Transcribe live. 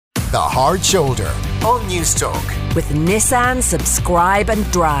The Hard Shoulder on Newstalk. With Nissan Subscribe and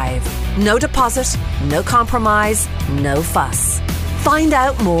Drive. No deposit, no compromise, no fuss. Find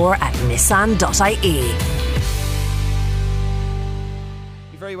out more at nissan.ie.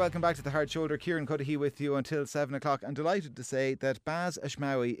 Very welcome back to The Hard Shoulder. Kieran Cuddihy with you until 7 o'clock. I'm delighted to say that Baz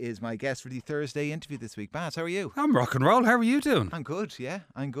Ashmawy is my guest for the Thursday interview this week. Baz, how are you? I'm rock and roll. How are you doing? I'm good, yeah,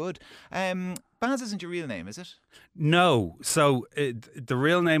 I'm good. Baz isn't your real name, is it? No. So the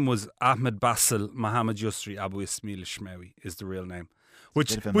real name was Ahmed Basil Mohammed Yusri Abu Ismail Ashmawy is the real name,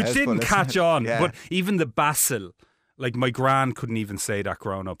 which didn't catch on. Yeah. But even the Basil, like my gran couldn't even say that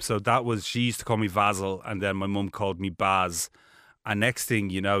growing up. So that was, she used to call me Vasil, and then my mum called me Baz. And next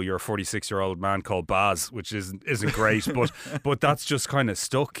thing you know, you're a 46-year-old man called Baz, which isn't great, but that's just kind of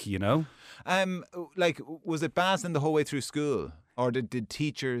stuck, you know. Was it Baz then the whole way through school, or did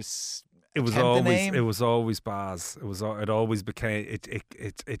teachers? It was always Baz. It always became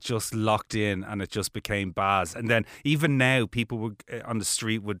it just locked in, and it just became Baz. And then even now, people would on the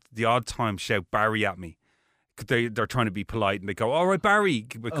street would the odd time shout Barry at me. They're trying to be polite, and they go, "All right, Barry,"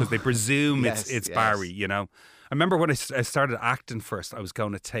 because they presume it's Barry, you know. I remember when I started acting first, I was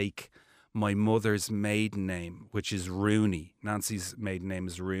going to take my mother's maiden name, which is Rooney. Nancy's maiden name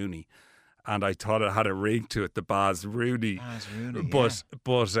is Rooney. And I thought it had a ring to it, the Baz Rooney. Baz Rooney,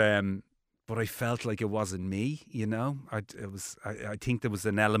 but I felt like it wasn't me, you know. I think there was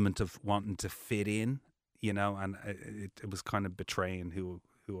an element of wanting to fit in, you know, and it was kind of betraying who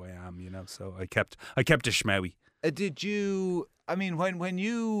I am, you know. So I kept Ashmawy. Did you? I mean, when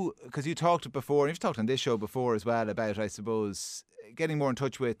you, because you talked before, you've talked on this show before as well about, I suppose, getting more in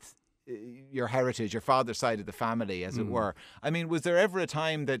touch with your heritage, your father's side of the family, as it were. I mean, was there ever a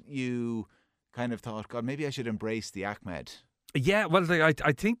time that you kind of thought, God, maybe I should embrace the Ahmed? Yeah, well, I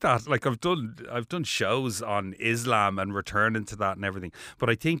think that, like, I've done shows on Islam and returning to that and everything, but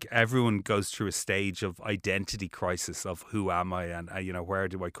I think everyone goes through a stage of identity crisis of who am I and you know, where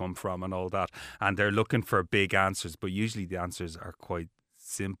do I come from and all that, and they're looking for big answers, but usually the answers are quite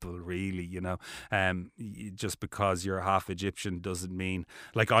simple, really, you know. Just because you're half Egyptian doesn't mean,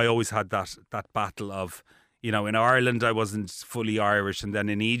 like, I always had that battle of, you know, in Ireland I wasn't fully Irish, and then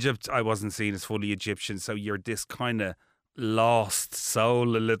in Egypt I wasn't seen as fully Egyptian, so you're this kind of lost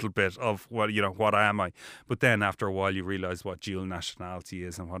soul a little bit of what am I? But then after a while you realise what dual nationality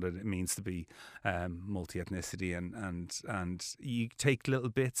is and what it means to be multi-ethnicity, and you take little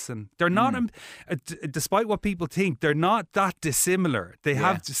bits, and they're not despite what people think, they're not that dissimilar. They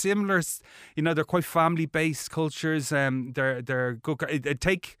have similar, you know, they're quite family based cultures. They're good.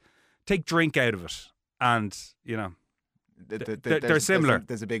 Take drink out of it, and you know, they're similar.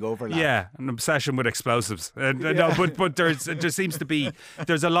 There's a big overlap. Yeah, an obsession with explosives. No, but there seems to be,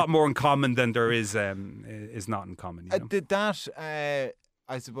 there's a lot more in common than there is not in common. You know? Did that,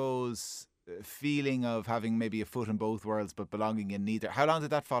 I suppose, feeling of having maybe a foot in both worlds but belonging in neither, how long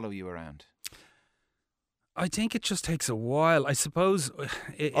did that follow you around? I think it just takes a while, I suppose.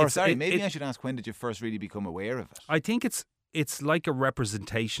 I should ask, when did you first really become aware of it? I think it's like a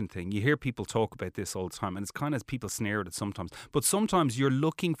representation thing. You hear people talk about this all the time, and it's kind of, people sneer at it sometimes. But sometimes you're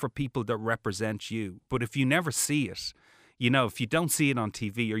looking for people that represent you. But if you never see it, you know, if you don't see it on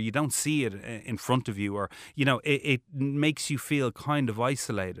TV, or you don't see it in front of you, or, you know, it makes you feel kind of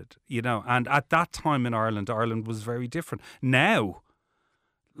isolated, you know. And at that time in Ireland was very different. Now,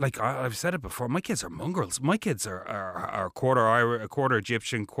 like I've said it before, my kids are mongrels. My kids are quarter Irish, quarter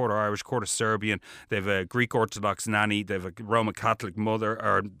Egyptian, quarter Irish, quarter Serbian. They have a Greek Orthodox nanny. They have a Roman Catholic mother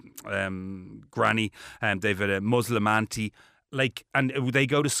or granny, and they've a Muslim auntie. Like, and they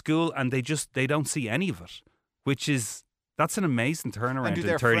go to school and they don't see any of it, which is, that's an amazing turnaround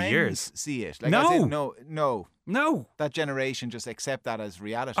in 30 years. See it? Like, No. That generation just accept that as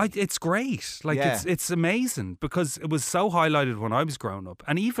reality. It's great. Like, it's amazing, because it was so highlighted when I was growing up.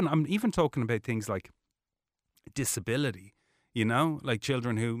 And I'm even talking about things like disability, you know, like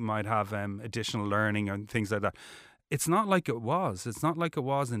children who might have additional learning and things like that. It's not like it was. It's not like it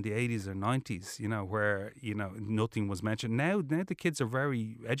was in the 80s or 90s, you know, where, you know, nothing was mentioned. Now the kids are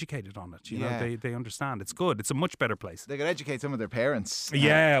very educated on it. You know, they understand. It's good. It's a much better place. They could educate some of their parents.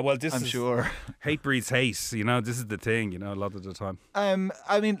 Yeah, well, I'm sure. Hate breeds hate. You know, this is the thing, you know, a lot of the time.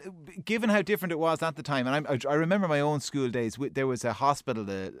 I mean, given how different it was at the time, and I remember my own school days, there was a hospital,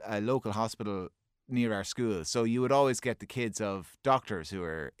 a local hospital near our school. So you would always get the kids of doctors who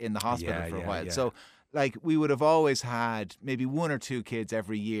were in the hospital for a while. Yeah. So, like, we would have always had maybe one or two kids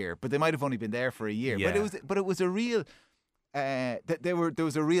every year, but they might have only been there for a year. Yeah. But it was a real, there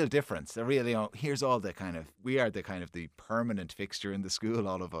was a real difference. A real, here's all the kind of, we are the kind of the permanent fixture in the school,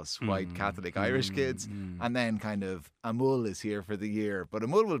 all of us, white Catholic Irish kids. And then kind of Amul is here for the year, but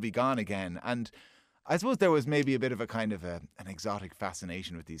Amul will be gone again. And I suppose there was maybe a bit of a kind of an exotic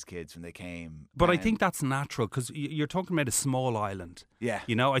fascination with these kids when they came. But I think that's natural because you're talking about a small island. Yeah.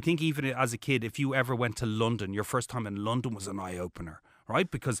 I think even as a kid, if you ever went to London, your first time in London was an eye-opener. Right,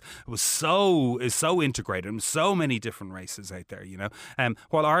 because it was so integrated, and so many different races out there,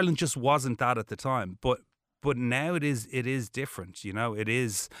 while Ireland just wasn't that at the time, but now it is different, it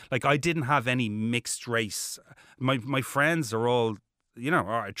is like I didn't have any mixed race. My friends are all,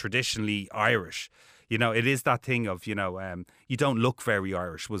 are traditionally Irish. It is that thing of, you don't look very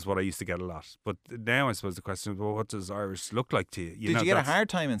Irish was what I used to get a lot. But now I suppose the question is, well, what does Irish look like to you? Did you get a hard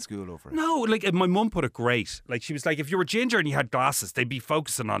time in school over it? No, like my mum put it great. Like she was like, if you were ginger and you had glasses, they'd be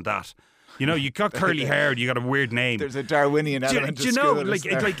focusing on that. You got curly hair and you got a weird name. There's a Darwinian element to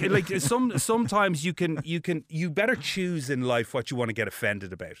school. Sometimes you better choose in life what you want to get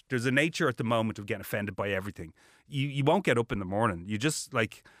offended about. There's a nature at the moment of getting offended by everything. You won't get up in the morning. You just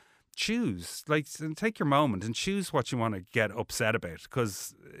choose, and take your moment and choose what you want to get upset about.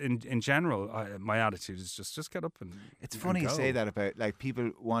 Because in general, my attitude is just get up and. It's funny you say that about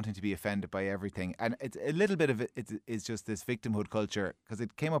people wanting to be offended by everything, and it's a little bit of it is just this victimhood culture. Because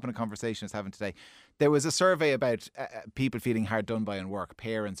it came up in a conversation I was having today. There was a survey about people feeling hard done by in work,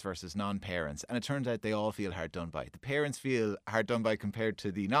 parents versus non-parents, and it turns out they all feel hard done by. The parents feel hard done by compared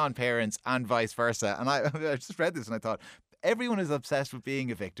to the non-parents, and vice versa. And I just read this and I thought, everyone is obsessed with being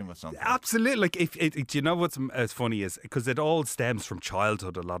a victim of something. Absolutely. Do you know what's as funny is because it all stems from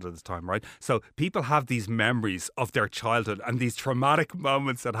childhood a lot of the time, right? So people have these memories of their childhood and these traumatic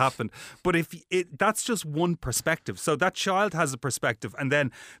moments that happened. But that's just one perspective. So that child has a perspective, and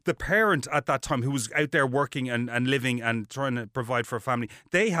then the parent at that time who was out there working and living and trying to provide for a family,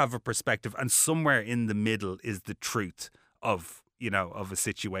 they have a perspective, and somewhere in the middle is the truth of a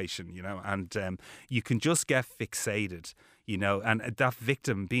situation, and you can just get fixated. And that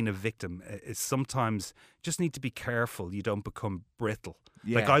victim, being a victim, is sometimes just need to be careful you don't become brittle.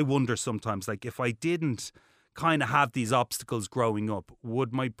 Yeah. I wonder sometimes, if I didn't kind of have these obstacles growing up,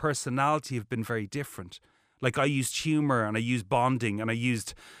 would my personality have been very different? I used humour and I used bonding and I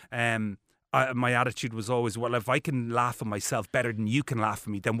used... my attitude was always, well, if I can laugh at myself better than you can laugh at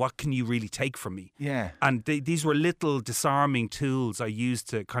me, then what can you really take from me? Yeah. And these were little disarming tools I used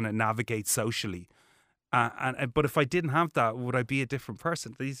to kind of navigate socially. But if I didn't have that, would I be a different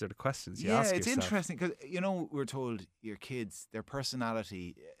person? These are the questions you ask yourself. Yeah, it's interesting because, we're told your kids, their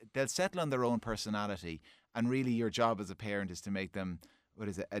personality, they'll settle on their own personality, and really your job as a parent is to make them,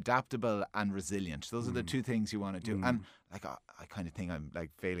 adaptable and resilient. Those are the two things you want to do. And I kind of think I'm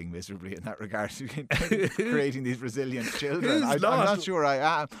failing miserably in that regard, creating these resilient children. I'm not sure I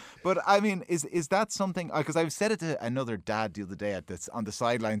am. But I mean, is that something, because I've said it to another dad the other day on the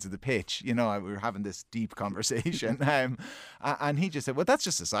sidelines of the pitch, we were having this deep conversation, and he just said, well, that's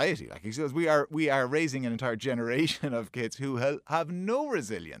just society. He says, we are raising an entire generation of kids who have no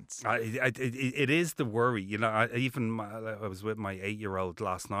resilience. It is the worry. I was with my 8-year-old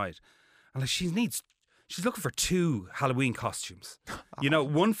last night, and she's looking for 2 Halloween costumes.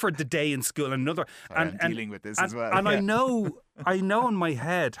 One for the day in school, and another. I'm dealing with this as well. And I know in my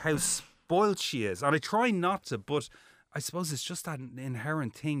head how spoiled she is, and I try not to, but I suppose it's just that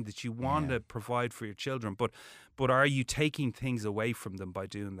inherent thing that you want to provide for your children. But are you taking things away from them by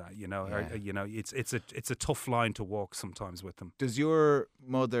doing that? It's a tough line to walk sometimes with them. Does your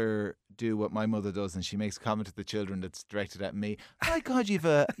mother do what my mother does, and she makes a comment to the children that's directed at me? My God, you've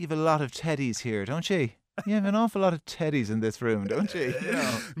a lot of teddies here, don't you? You have an awful lot of teddies in this room, don't you?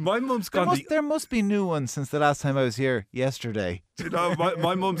 My mum's gone. There must be new ones since the last time I was here yesterday.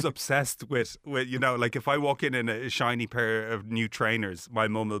 My mum's obsessed with if I walk in a shiny pair of new trainers, my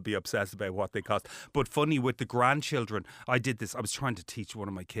mum will be obsessed about what they cost. But funny, with the grandchildren, I did this. I was trying to teach one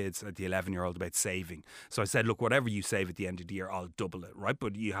of my kids, the 11-year-old, about saving. So I said, look, whatever you save at the end of the year, I'll double it, right?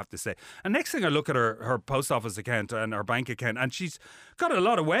 But you have to say. And next thing I look at her post office account and her bank account, and she's got a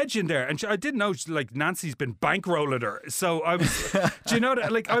lot of wedge in there. And I didn't know, Nancy's been bankrolling her. So I was, do you know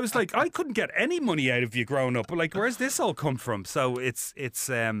that? I was like, I couldn't get any money out of you growing up. But where's this all come from? So it's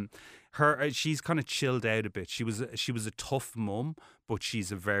her. She's kind of chilled out a bit. She was a tough mum, but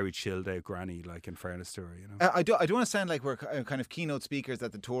she's a very chilled out granny. In fairness to her, I don't want to sound like we're kind of keynote speakers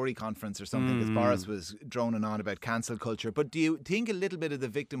at the Tory conference or something, because Boris was droning on about cancel culture. But do you think a little bit of the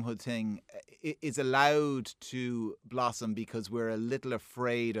victimhood thing is allowed to blossom because we're a little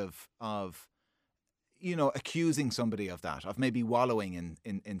afraid of accusing somebody of that, of maybe wallowing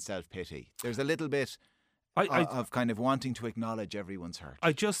in self-pity? There's a little bit of kind of wanting to acknowledge everyone's hurt.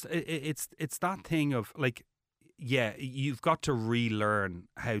 It's that thing of like, yeah, you've got to relearn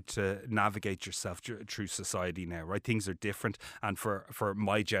how to navigate yourself through society now, right? Things are different. And for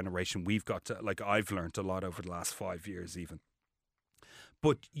my generation, we've got to, like, I've learned a lot over the last 5 years even.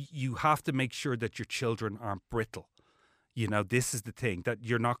 But you have to make sure that your children aren't brittle. You know, this is the thing, that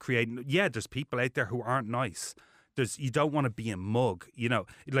you're not creating... Yeah, there's people out there who aren't nice. You don't want to be a mug, you know,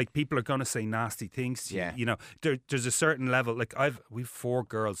 like people are going to say nasty things to you, you know, there's a certain level, like we've 4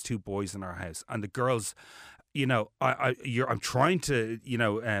 girls, 2 boys in our house, and the girls, you know, I'm trying to, you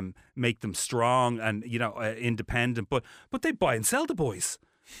know, make them strong and, you know, independent, but they buy and sell the boys.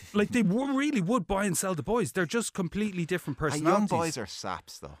 Like they really would buy and sell the boys. They're just completely different personalities. Young boys are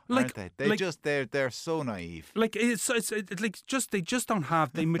saps, though, aren't they? They're so naive. Like it's like they just don't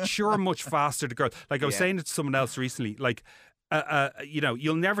have. They mature much faster. The girls. Like I was saying it to someone else recently. Like. You know,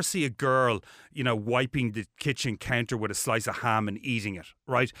 you'll never see a girl, you know, wiping the kitchen counter with a slice of ham and eating it,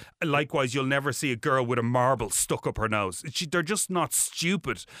 right? Likewise, you'll never see a girl with a marble stuck up her nose. They're just not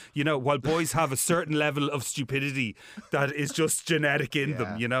stupid, you know, while boys have a certain level of stupidity that is just genetic in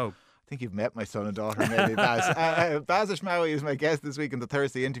them, you know. I think you've met my son and daughter, maybe, Baz. Baz Ashmawy is my guest this week in the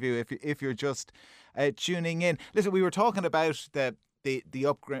Thursday interview, if you're just tuning in. Listen, we were talking about the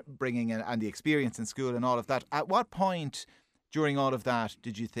upbringing and the experience in school and all of that. At what point... during all of that,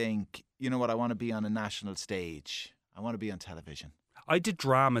 did you think, you know what, I want to be on a national stage? I want to be on television. I did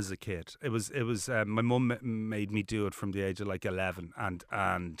drama as a kid. It was my mum made me do it from the age of like 11,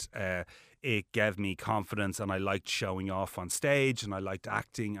 and it gave me confidence, and I liked showing off on stage, and I liked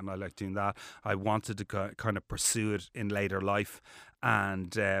acting, and I liked doing that. I wanted to kind of pursue it in later life,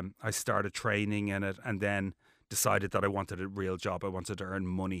 and I started training in it, and then decided that I wanted a real job. I wanted to earn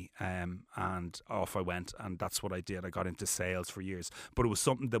money, and off I went, and that's what I did. I got into sales for years, but it was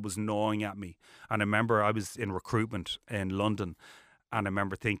something that was gnawing at me. And I remember I was in recruitment in London, and I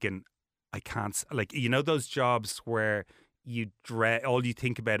remember thinking, I can't, like, you know, those jobs where you dread, all you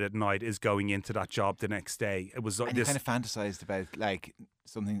think about at night is going into that job the next day. It was and this you kind of fantasized about like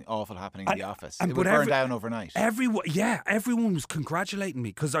something awful happening in the office. It would burn down overnight. Everyone was congratulating me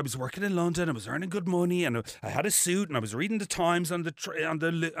because I was working in London. I was earning good money, and I had a suit, and I was reading the Times on the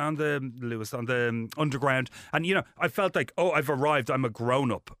Underground, and you know, I felt like, oh, I've arrived. I'm a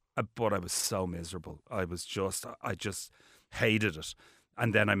grown up, but I was so miserable. I just hated it.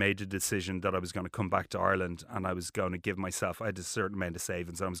 And then I made a decision that I was going to come back to Ireland, and I was going to give myself, I had a certain amount of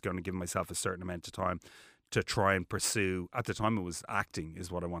savings, and I was going to give myself a certain amount of time to try and pursue. At the time it was acting is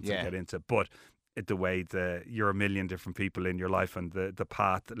what I wanted to get into. But the way you're a million different people in your life, and the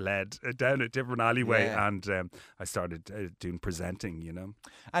path led down a different alleyway, and I started doing presenting, you know.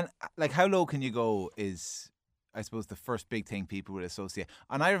 And like, how low can you go is, I suppose, the first big thing people would associate.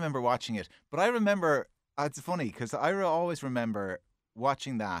 And I remember watching it, but I remember, it's funny because I always remember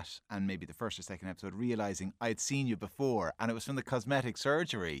watching that, and maybe the first or second episode, realising I'd seen you before, and it was from the cosmetic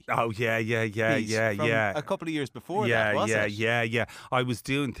surgery. Oh, yeah. A couple of years before that, wasn't it? Yeah. I was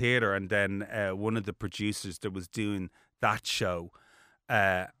doing theatre, and then one of the producers that was doing that show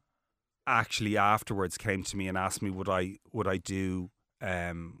actually afterwards came to me and asked me would I do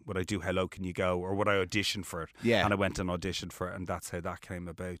Hello, Can You Go, or would I audition for it? Yeah. And I went and auditioned for it, and that's how that came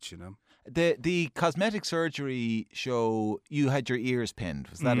about, you know. The cosmetic surgery show, you had your ears pinned,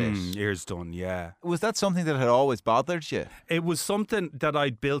 was that it? Ears done, yeah. Was that something that had always bothered you? It was something that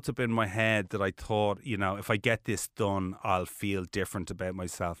I'd built up in my head that I thought, you know, if I get this done, I'll feel different about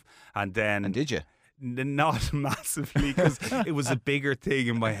myself. And did you? Not massively, because it was a bigger thing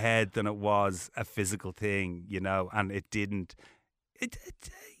in my head than it was a physical thing, you know, and it didn't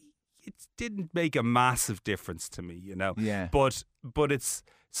make a massive difference to me, you know. Yeah. But it's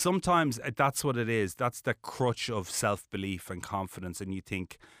sometimes that's what it is. That's the crutch of self-belief and confidence, and you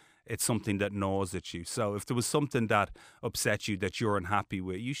think it's something that gnaws at you. So if there was something that upset you that you're unhappy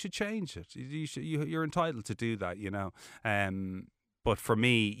with, you should change it. You're entitled to do that, you know. But for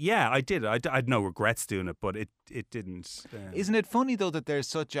me, yeah, I did. I had no regrets doing it, but it didn't. Isn't it funny though that there's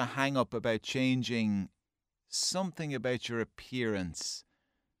such a hang-up about changing something about your appearance?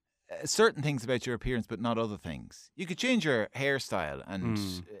 Certain things about your appearance, but not other things. You could change your hairstyle and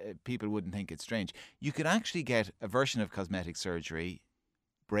people wouldn't think it's strange. You could actually get a version of cosmetic surgery,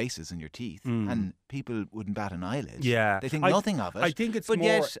 braces in your teeth, and people wouldn't bat an eyelid. Yeah. They think nothing of it. I think it's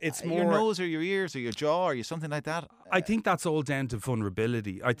more your nose or your ears or your jaw or something like that. I think that's all down to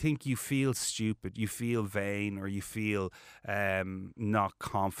vulnerability. I think you feel stupid, you feel vain, or you feel not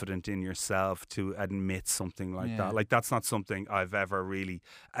confident in yourself to admit something like that. Like, that's not something I've ever really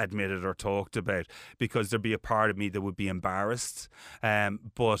admitted or talked about, because there'd be a part of me that would be embarrassed.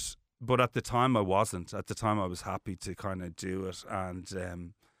 But But at the time I wasn't. At the time I was happy to kind of do it,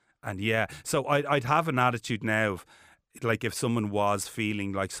 and yeah. So I'd have an attitude now of, like, if someone was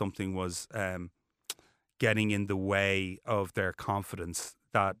feeling like something was getting in the way of their confidence,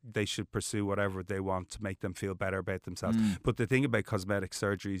 that they should pursue whatever they want to make them feel better about themselves. But the thing about cosmetic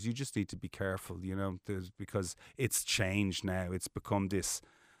surgery is you just need to be careful, because it's changed now. It's become this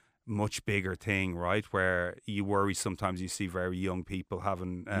much bigger thing, right? Where you worry sometimes you see very young people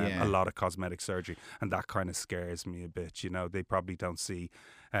having a lot of cosmetic surgery, and that kind of scares me a bit. They probably don't see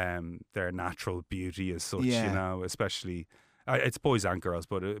their natural beauty as such, especially it's boys and girls,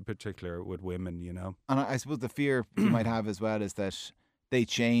 but in particular with women, And I suppose the fear you might have as well is that they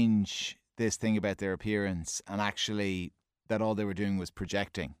change this thing about their appearance, and actually that all they were doing was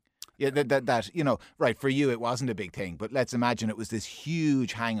projecting. Yeah, that right, for you it wasn't a big thing, but let's imagine it was this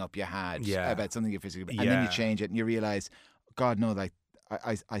huge hang up you had about something you physically, and then you change it and you realise, God, no, like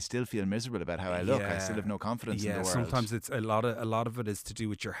I still feel miserable about how I look. I still have no confidence in the world. Sometimes it's a lot of it is to do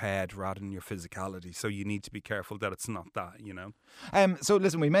with your head rather than your physicality. So you need to be careful that it's not that, So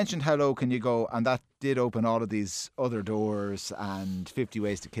listen, we mentioned How Low Can You Go, and that did open all of these other doors, and 50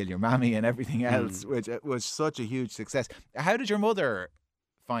 Ways to Kill Your Mammy and everything else, which was such a huge success. How did your mother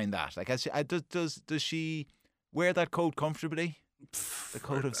find that? Like, does she wear that coat comfortably? The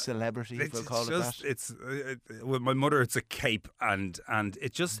coat of celebrity, we'll call it that. With my mother, it's a cape, and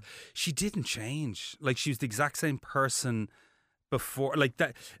it just, she didn't change. Like, she was the exact same person before. Like,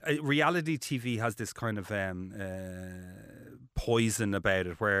 that reality TV has this kind of poison about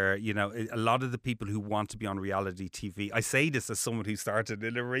it, where a lot of the people who want to be on reality TV, I say this as someone who started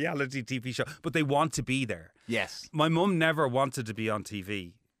in a reality TV show, but they want to be there. Yes. My mum never wanted to be on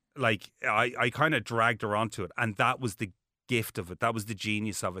TV. Like, I kind of dragged her onto it, and that was the gift of it. That was the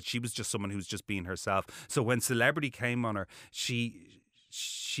genius of it. She was just someone who was just being herself. So when celebrity came on her, she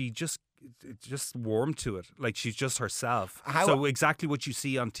just warmed to it. Like, she's just herself. So exactly what you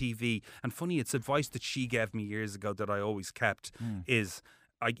see on TV. And funny, it's advice that she gave me years ago that I always kept is,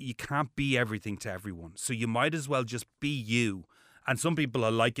 you can't be everything to everyone. So you might as well just be you. And some people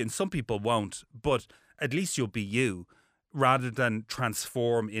will like it and some people won't, but at least you'll be you, rather than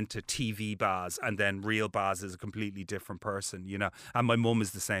transform into TV Baz and then real Baz is a completely different person, And my mum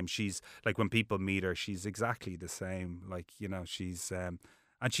is the same. She's like, when people meet her, she's exactly the same. Like, she's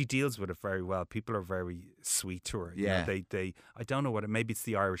and she deals with it very well. People are very sweet to her. They I don't know maybe it's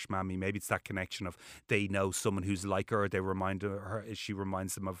the Irish mammy, maybe it's that connection of they know someone who's like her. They remind her, she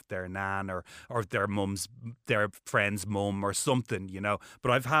reminds them of their nan or their friend's mum or something,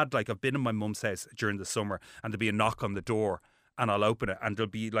 But I've been in my mum's house during the summer, and there'll be a knock on the door, and I'll open it, and there'll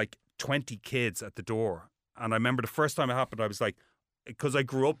be like 20 kids at the door. And I remember the first time it happened, I was like, because I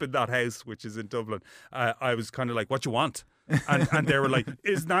grew up in that house, which is in Dublin, I was kind of like, what you want? And they were like,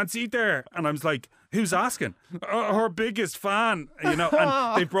 is Nancy there? And I was like, who's asking? Her biggest fan, And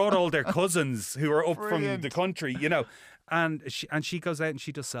they brought all their cousins who are up from the country, And she goes out and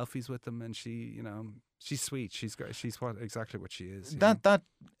she does selfies with them, and she, she's sweet. She's great. She's exactly what she is. That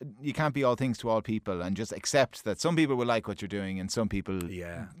you can't be all things to all people, and just accept that some people will like what you're doing and some people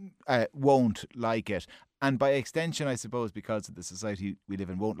won't like it. And by extension, I suppose, because of the society we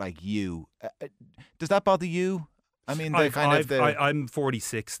live in, won't like you. Does that bother you? I mean, I'm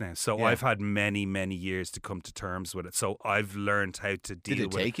 46 now, so I've had many, many years to come to terms with it. So I've learned how to deal with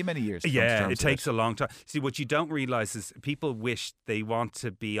it. Did it take you many years to come to terms with it? It takes a long time. See, what you don't realise is people wish they want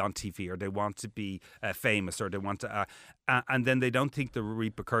to be on TV, or they want to be famous, or they want to... and then they don't think the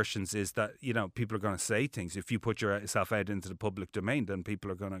repercussions is that, people are going to say things. If you put yourself out into the public domain, then people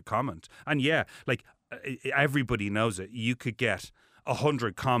are going to comment. And everybody knows it. You could get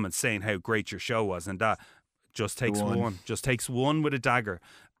 100 comments saying how great your show was, and that just takes one. Just takes one with a dagger,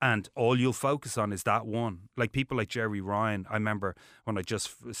 and all you'll focus on is that one. Like people like Jerry Ryan. I remember when I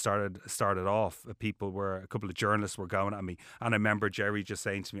just started off, a couple of journalists were going at me, and I remember Jerry just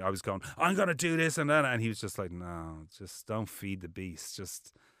saying to me, I was going, I'm going to do this and that, and he was just like, no, just don't feed the beast.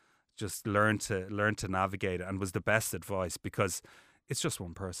 Just learn to navigate it, and was the best advice, because it's just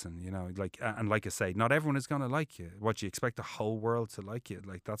one person, and like I say, not everyone is going to like you. What, you expect the whole world to like you?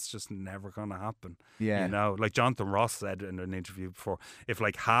 Like, that's just never going to happen. Yeah. Like Jonathan Ross said in an interview before, if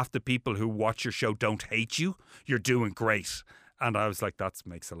like half the people who watch your show don't hate you, you're doing great. And I was like, that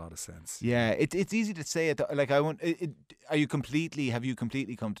makes a lot of sense. Yeah, it's easy to say it. Like, have you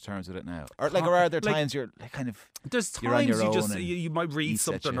completely come to terms with it now, or are there times you're like kind of? There's times you might read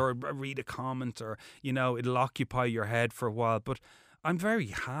something or read a comment, or it'll occupy your head for a while, but I'm very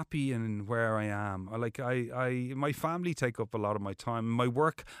happy in where I am. My family take up a lot of my time. My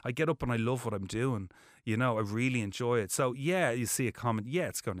work, I get up and I love what I'm doing. You know, I really enjoy it. So yeah, you see a comment, yeah,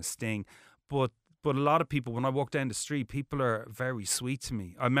 it's going to sting. But a lot of people, when I walk down the street, people are very sweet to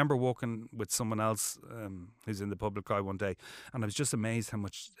me. I remember walking with someone else who's in the public eye one day, and I was just amazed how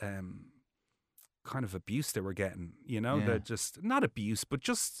much kind of abuse they were getting, you know. They're just not abuse, but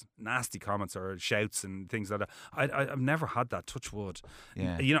just nasty comments or shouts and things like that. I've never had that, touch wood.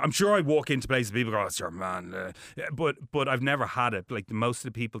 You know, I'm sure I walk into places, people go, "Oh, it's your man," but I've never had it. Like most of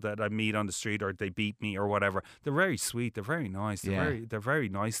the people that I meet on the street, or they beat me or whatever, they're very sweet, they're very nice, they're very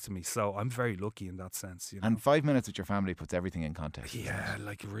nice to me. So I'm very lucky in that sense, you know? And 5 minutes with your family puts everything in context. Yeah,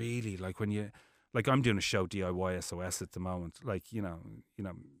 like really, like when you, like I'm doing a show, DIY SOS at the moment, like, you know,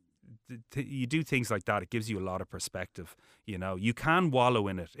 you do things like that, it gives you a lot of perspective. You know, you can wallow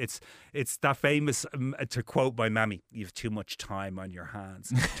in it. It's that famous, to quote my mammy, you have too much time on your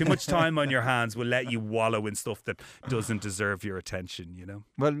hands. Too much time on your hands will let you wallow in stuff that doesn't deserve your attention, you know.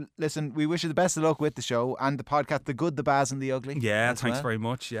 Well, listen, we wish you the best of luck with the show and the podcast, The Good, the Baz and the Ugly. Yeah, thanks very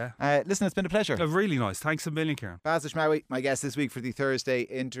much. Yeah, listen, it's been a pleasure. Really nice. Thanks a million, Kieran. Baz Ashmawy, my guest this week for the Thursday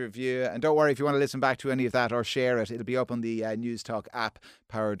interview. And don't worry, if you want to listen back to any of that or share it, it'll be up on the News Talk app,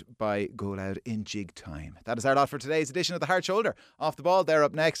 powered by Go Loud, in jig time. That is our lot for today's edition of The Hard Shoulder. Off the Ball, they're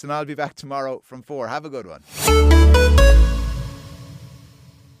up next, and I'll be back tomorrow from 4. Have a good one.